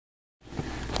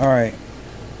Alright,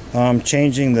 I'm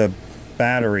changing the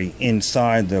battery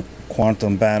inside the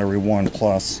Quantum Battery 1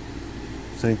 Plus.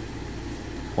 See?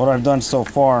 What I've done so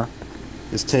far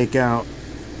is take out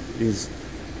these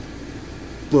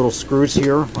little screws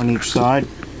here on each side.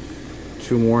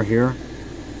 Two more here.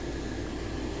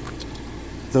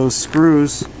 Those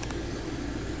screws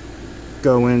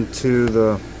go into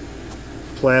the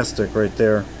plastic right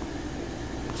there.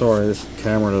 Sorry, this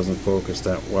camera doesn't focus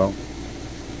that well.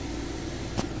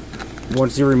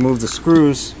 Once you remove the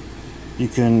screws, you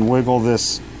can wiggle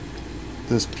this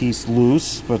piece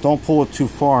loose, but don't pull it too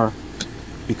far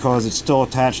because it's still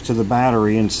attached to the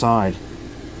battery inside.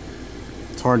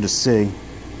 It's hard to see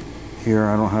here.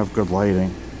 I don't have good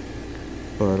lighting,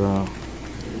 but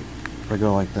if I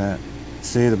go like that,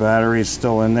 see the battery is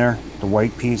still in there, the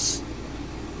white piece.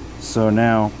 So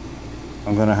now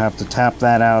I'm gonna have to tap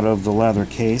that out of the leather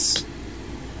case,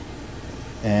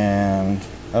 and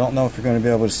I don't know if you're going to be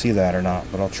able to see that or not,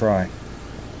 but I'll try.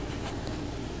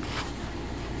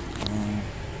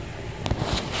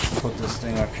 Put this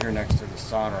thing up here next to the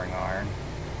soldering iron.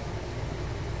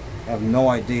 I have no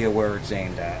idea where it's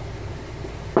aimed at.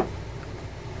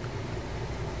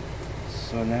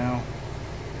 So now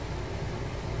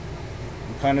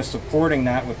I'm kind of supporting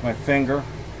that with my finger,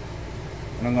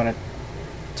 and I'm going to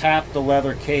tap the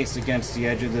leather case against the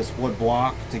edge of this wood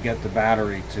block to get the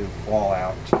battery to fall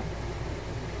out.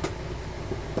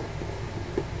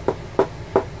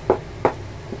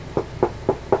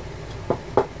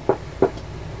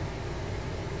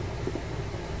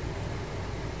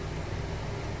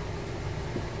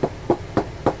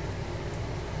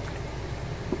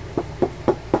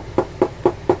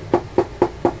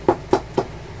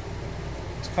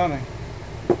 Coming.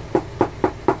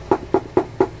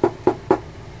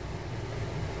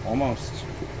 Almost.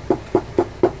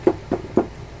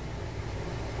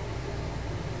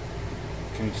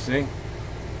 Can you see?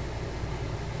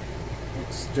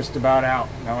 It's just about out.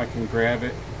 Now I can grab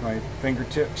it with my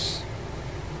fingertips,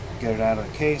 get it out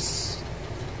of the case.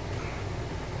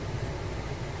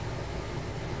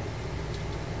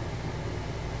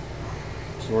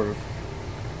 Sort of.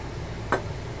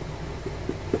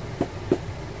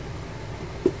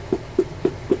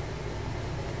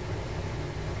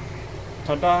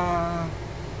 Ta-da!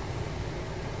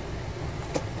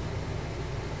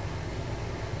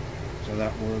 So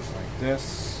that was like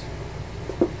this.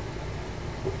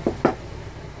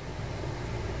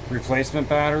 Replacement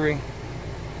battery.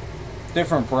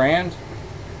 Different brand,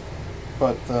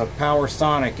 but the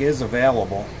PowerSonic is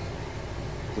available.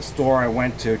 The store I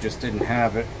went to just didn't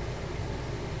have it.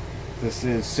 This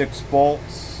is 6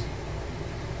 volts,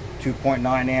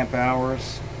 2.9 amp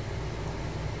hours.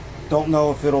 Don't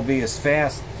know if it'll be as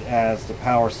fast as the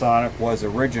PowerSonic was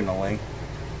originally,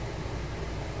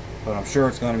 but I'm sure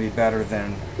it's going to be better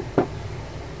than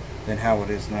how it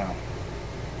is now.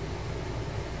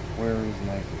 Where is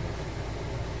negative?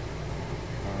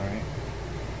 Alright.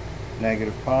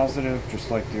 Negative, positive, just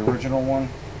like the original one.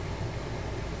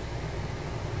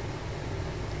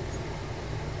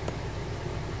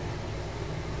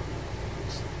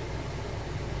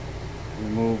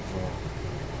 Remove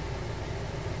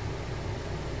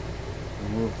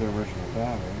the original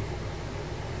battery.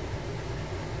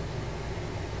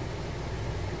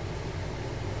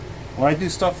 When I do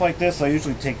stuff like this, I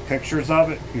usually take pictures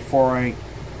of it before I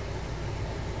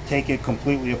take it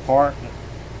completely apart,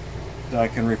 that I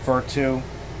can refer to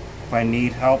if I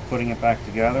need help putting it back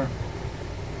together.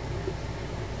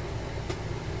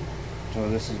 So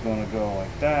this is going to go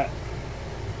like that.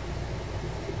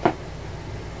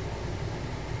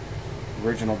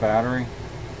 Original battery.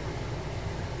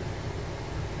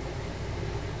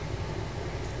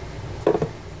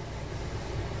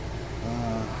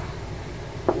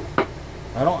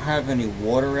 I don't have any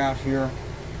water out here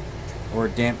or a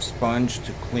damp sponge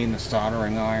to clean the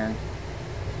soldering iron,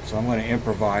 so I'm going to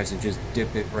improvise and just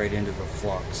dip it right into the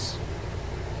flux.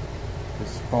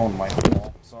 This phone might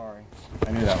fall. Sorry.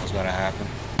 I knew that was going to happen.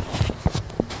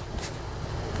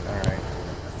 Alright,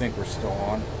 I think we're still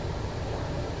on.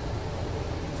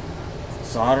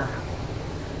 Solder.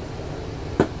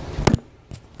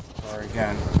 Sorry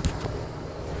again.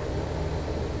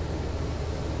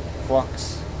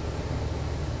 Flux.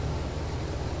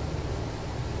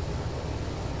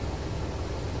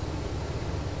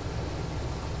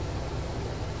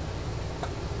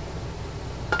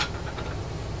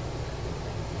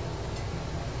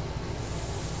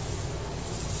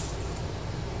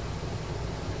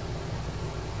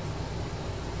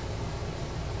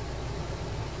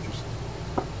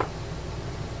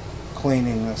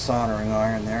 Cleaning the soldering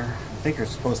iron there. I think you're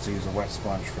supposed to use a wet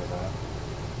sponge for that.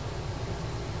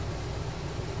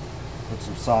 Put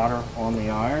some solder on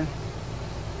the iron.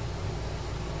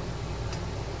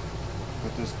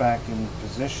 Put this back in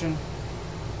position.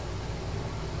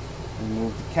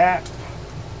 Remove the cap.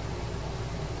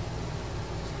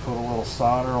 Put a little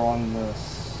solder on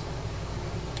this.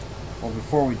 Well,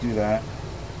 before we do that,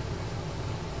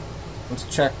 let's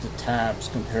check the tabs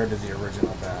compared to the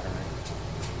original battery.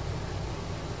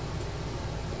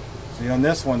 See, on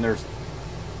this one, they're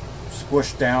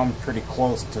squished down pretty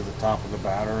close to the top of the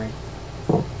battery.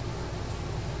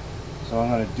 So I'm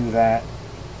going to do that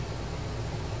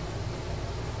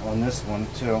on this one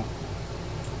too.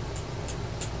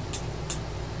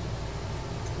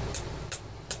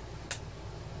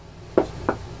 I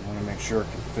want to make sure it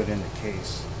can fit in the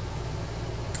case.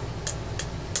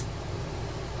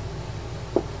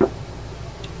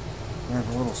 I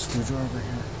have a little screwdriver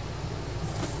here.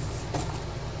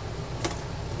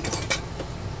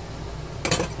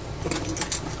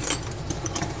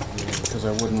 Because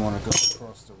I wouldn't want to go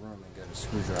across the room and get a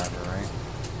screwdriver, right?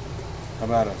 How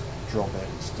about a drill bit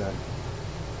instead?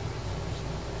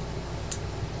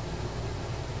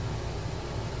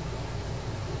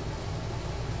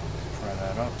 Try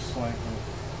that up slightly.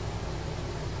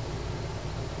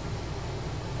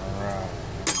 Alright,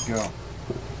 here we go.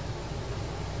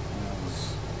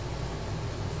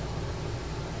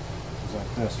 It's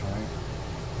like this, right?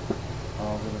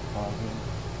 Positive, positive.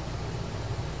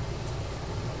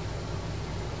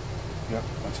 Yep,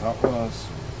 that's how it was.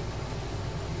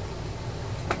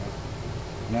 Okay.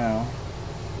 Now,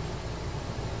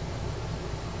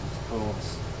 let's put a little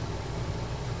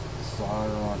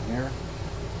solder on here.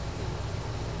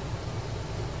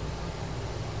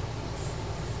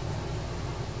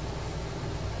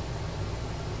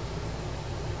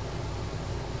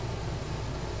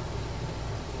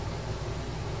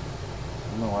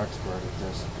 I'm no expert at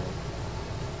this, but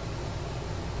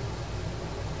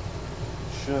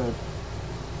it should.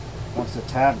 Once the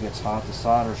tab gets hot, the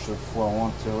solder should flow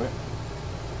onto it.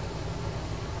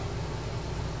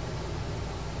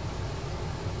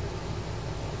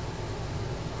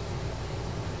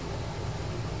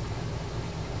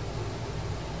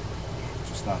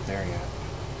 Just not there yet.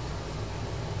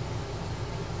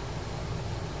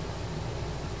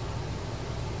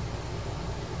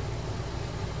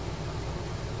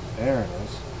 There it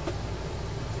is.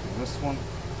 Let's do this one.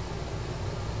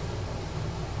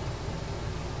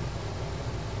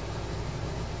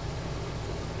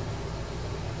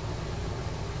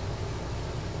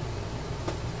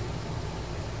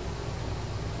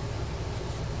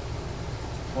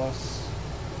 Plus,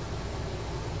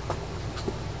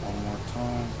 one more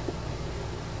time.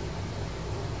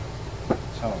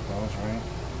 That's how it goes, right?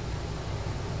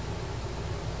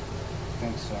 I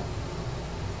think so.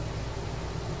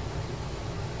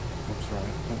 Looks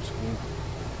right. Looks good.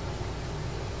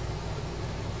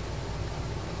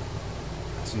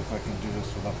 Let's see if I can do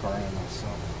this without burning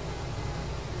myself.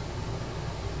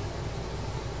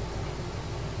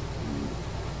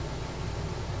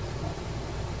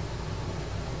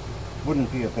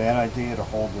 Wouldn't be a bad idea to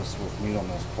hold this with needle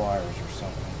nose pliers or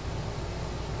something.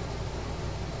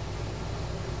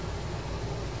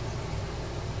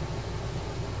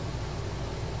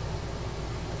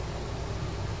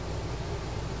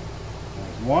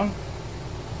 There's one.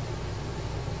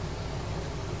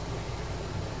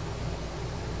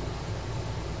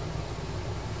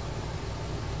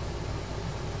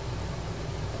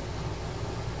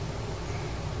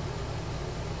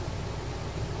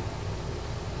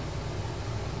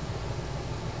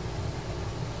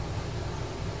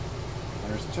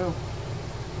 There's two.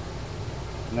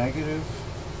 Negative,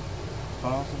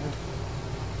 positive.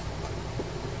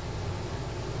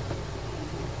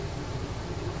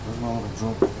 There's my little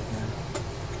drill bit again.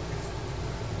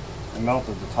 I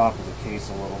melted the top of the case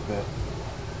a little bit.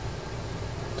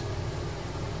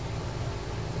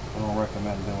 I don't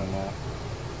recommend doing that.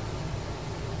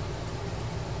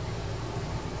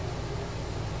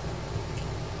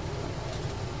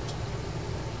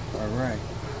 Alright.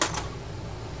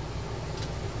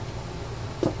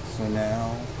 So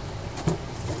now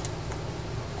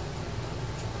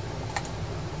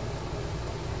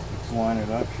let's line it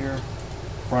up here.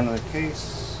 Front of the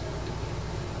case,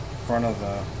 front of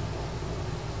the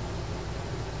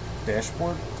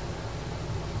dashboard.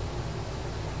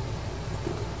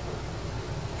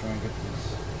 Try and get these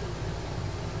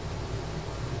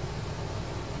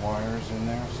wires in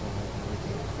there so that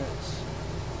everything fits.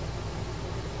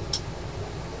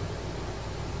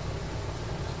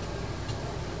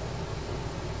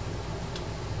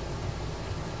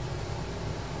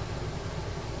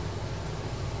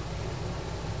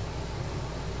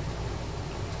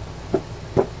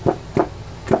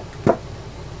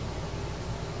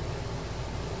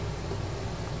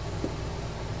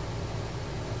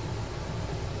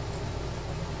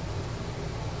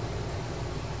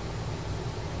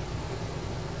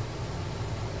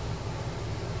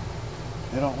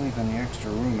 They don't leave any extra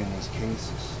room in these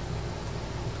cases.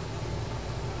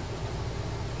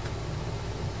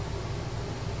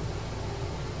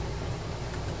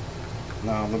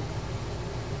 Now,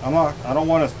 I don't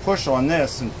want to push on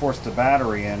this and force the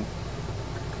battery in,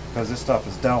 because this stuff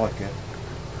is delicate.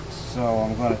 So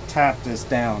I'm going to tap this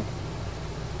down,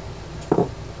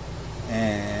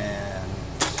 and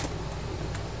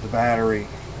the battery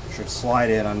should slide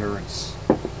in under its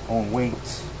own weight.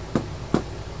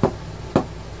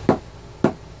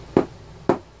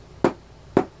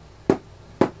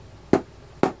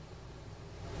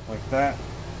 Like that.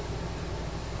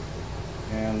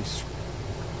 And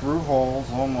screw holes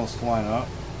almost line up.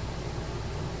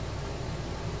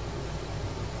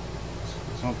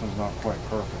 Something's not quite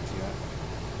perfect yet.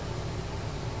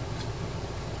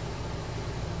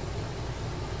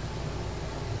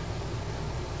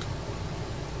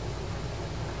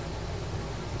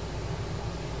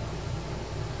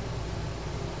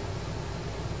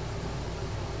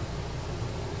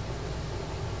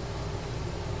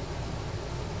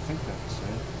 I think that's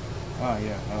it. Ah,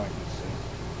 yeah, now I can see.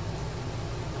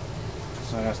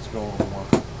 So it has to go a little more.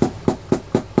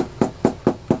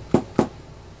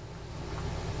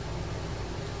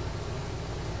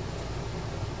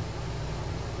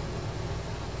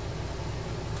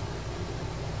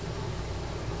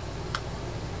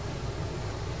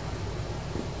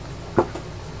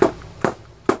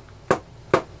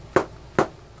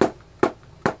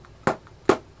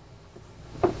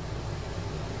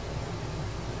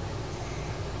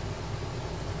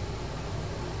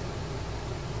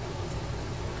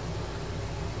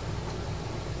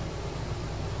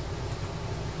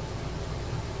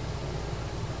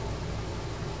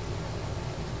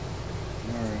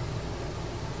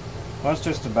 That's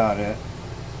just about it.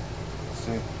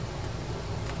 See,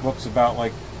 looks about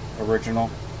like original.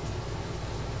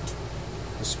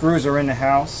 The screws are in the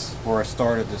house where I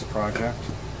started this project.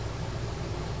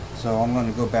 So I'm going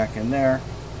to go back in there,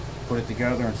 put it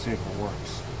together, and see if it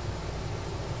works.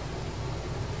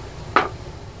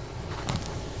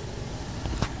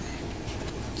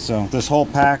 So this whole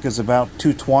pack is about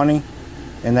 $220,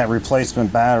 and that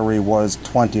replacement battery was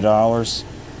 $20.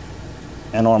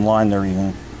 And online they're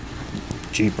even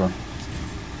cheaper.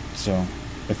 So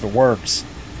if it works,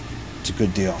 it's a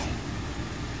good deal.